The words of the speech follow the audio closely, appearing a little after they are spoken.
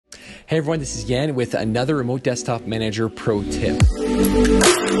Hey everyone, this is Yan with another Remote Desktop Manager Pro tip.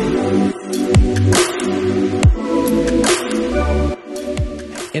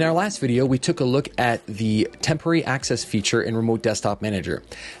 In our last video, we took a look at the temporary access feature in Remote Desktop Manager.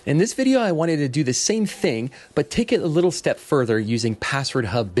 In this video, I wanted to do the same thing, but take it a little step further using Password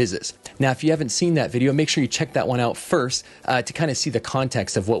Hub Business. Now, if you haven't seen that video, make sure you check that one out first to kind of see the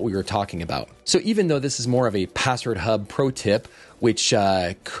context of what we were talking about. So even though this is more of a Password Hub Pro tip, which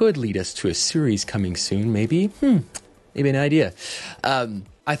could lead us to a series coming soon, maybe an idea.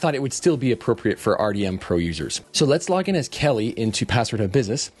 I thought it would still be appropriate for RDM Pro users. So let's log in as Kelly into Password Hub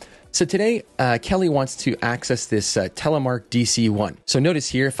Business. So today, Kelly wants to access this Telemark DC1. So notice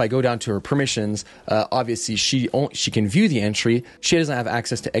here, if I go down to her permissions, obviously she can view the entry. She doesn't have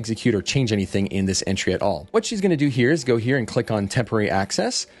access to execute or change anything in this entry at all. What she's going to do here is go here and click on temporary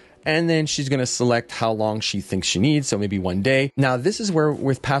access. And then she's going to select how long she thinks she needs, so maybe 1 day. Now, this is where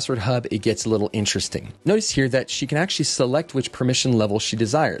with Password Hub, it gets a little interesting. Notice here that she can actually select which permission level she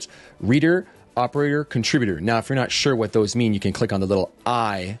desires. Reader, operator, contributor. Now, if you're not sure what those mean, you can click on the little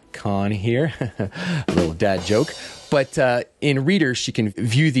icon here. A little dad joke. But in Reader, she can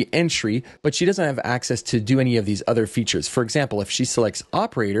view the entry, but she doesn't have access to do any of these other features. For example, if she selects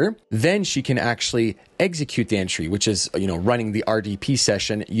Operator, then she can actually execute the entry, which is running the RDP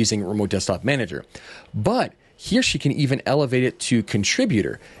session using Remote Desktop Manager. But here she can even elevate it to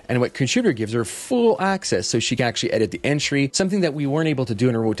Contributor. And what Contributor gives her full access, so she can actually edit the entry, something that we weren't able to do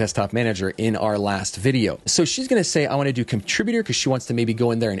in Remote Desktop Manager in our last video. So she's going to say, I want to do Contributor because she wants to maybe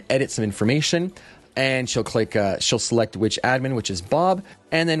go in there and edit some information. And she'll click, she'll select which admin, which is Bob.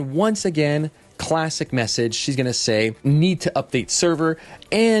 And then once again, classic message, she's going to say, need to update server,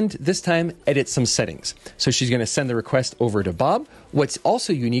 and this time edit some settings. So she's going to send the request over to Bob. What's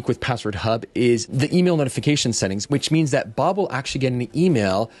also unique with Password Hub is the email notification settings, which means that Bob will actually get an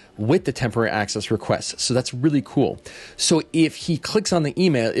email with the temporary access request. So that's really cool. So if he clicks on the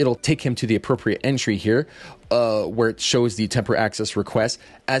email, it'll take him to the appropriate entry here, where it shows the temporary access request,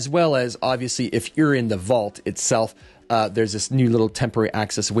 as well as obviously if you're in the vault itself, there's this new little temporary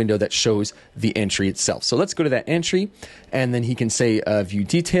access window that shows the entry itself. So let's go to that entry, and then he can say view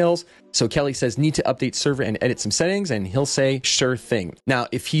details. So Kelly says need to update server and edit some settings, and he'll say sure thing. Now,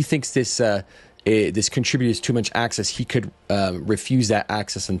 if he thinks this contributor is too much access, he could refuse that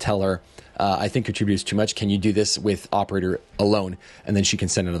access and tell her, I think contributor is too much. Can you do this with operator alone? And then she can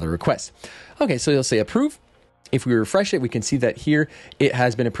send another request. Okay, so he'll say approve. If we refresh it, we can see that here it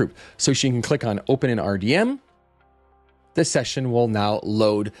has been approved. So she can click on open in RDM. The session will now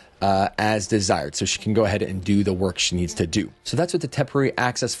load as desired. So she can go ahead and do the work she needs to do. So that's what the temporary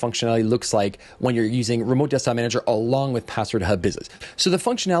access functionality looks like when you're using Remote Desktop Manager along with Password Hub Business. So the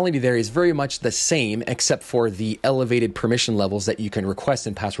functionality there is very much the same, except for the elevated permission levels that you can request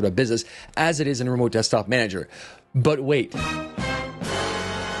in Password Hub Business as it is in Remote Desktop Manager. But wait,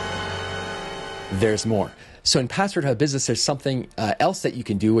 there's more. So in Password Hub Business, there's something else that you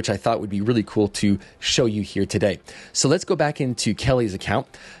can do, which I thought would be really cool to show you here today. So let's go back into Kelly's account.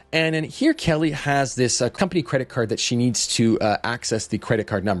 And in here, Kelly has this company credit card that she needs to access the credit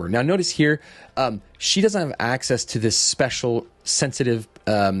card number. Now, notice here, she doesn't have access to this special sensitive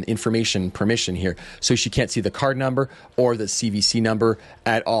information permission here. So she can't see the card number or the CVC number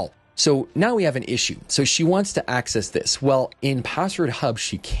at all. So now we have an issue. So she wants to access this. Well, in Password Hub,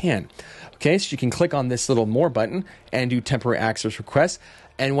 she can. Okay, so she can click on this little more button and do temporary access request.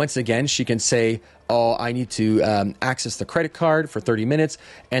 And once again, she can say, oh, I need to access the credit card for 30 minutes.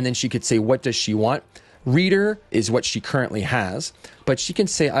 And then she could say, what does she want? Reader is what she currently has, but she can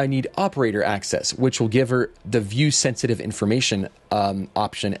say, I need operator access, which will give her the view sensitive information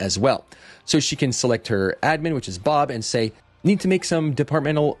option as well. So she can select her admin, which is Bob, and say, need to make some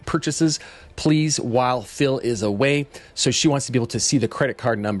departmental purchases, please, while Phil is away. So she wants to be able to see the credit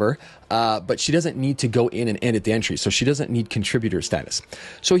card number, but she doesn't need to go in and edit the entry. So she doesn't need contributor status.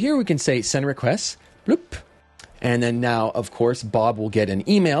 So here we can say send requests, bloop. And then now, of course, Bob will get an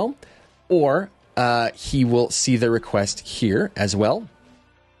email, or he will see the request here as well.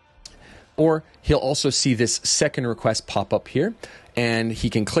 Or he'll also see this second request pop up here, and he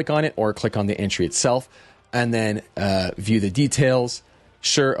can click on it or click on the entry itself. And then view the details,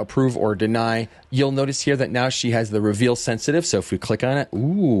 sure, approve or deny. You'll notice here that now she has the reveal sensitive. So if we click on it,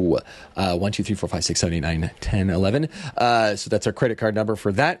 1, 2, 3, 4, 5, 6, 7, 8, 9, 10, 11. So that's our credit card number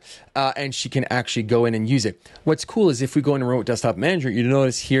for that. And she can actually go in and use it. What's cool is if we go into Remote Desktop Manager, you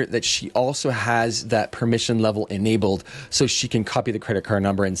notice here that she also has that permission level enabled. So she can copy the credit card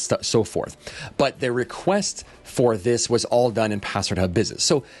number and so forth. But the request for this was all done in Password Hub Business.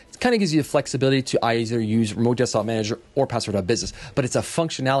 So kind of gives you the flexibility to either use Remote Desktop Manager or Password Hub Business, but it's a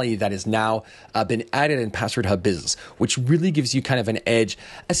functionality that has now been added in Password Hub Business, which really gives you kind of an edge,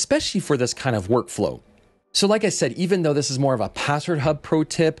 especially for this kind of workflow. So like I said, even though this is more of a Password Hub pro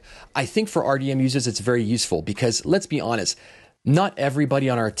tip, I think for RDM users, it's very useful because let's be honest, not everybody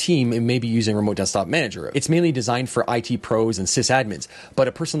on our team may be using Remote Desktop Manager. It's mainly designed for IT pros and sysadmins, but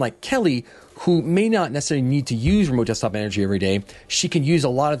a person like Kelly, who may not necessarily need to use Remote Desktop Manager every day, she can use a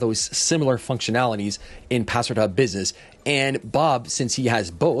lot of those similar functionalities in Password Hub Business. And Bob, since he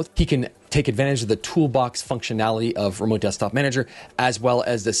has both, he can take advantage of the toolbox functionality of Remote Desktop Manager, as well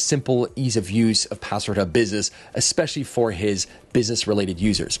as the simple ease of use of Password Hub Business, especially for his business-related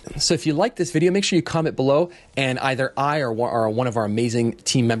users. So if you like this video, make sure you comment below, and either I or one of our amazing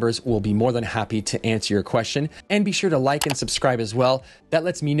team members will be more than happy to answer your question. And be sure to like and subscribe as well. That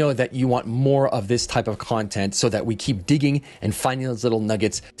lets me know that you want more of this type of content so that we keep digging and finding those little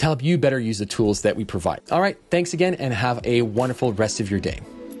nuggets to help you better use the tools that we provide. All right, thanks again, and have a wonderful rest of your day.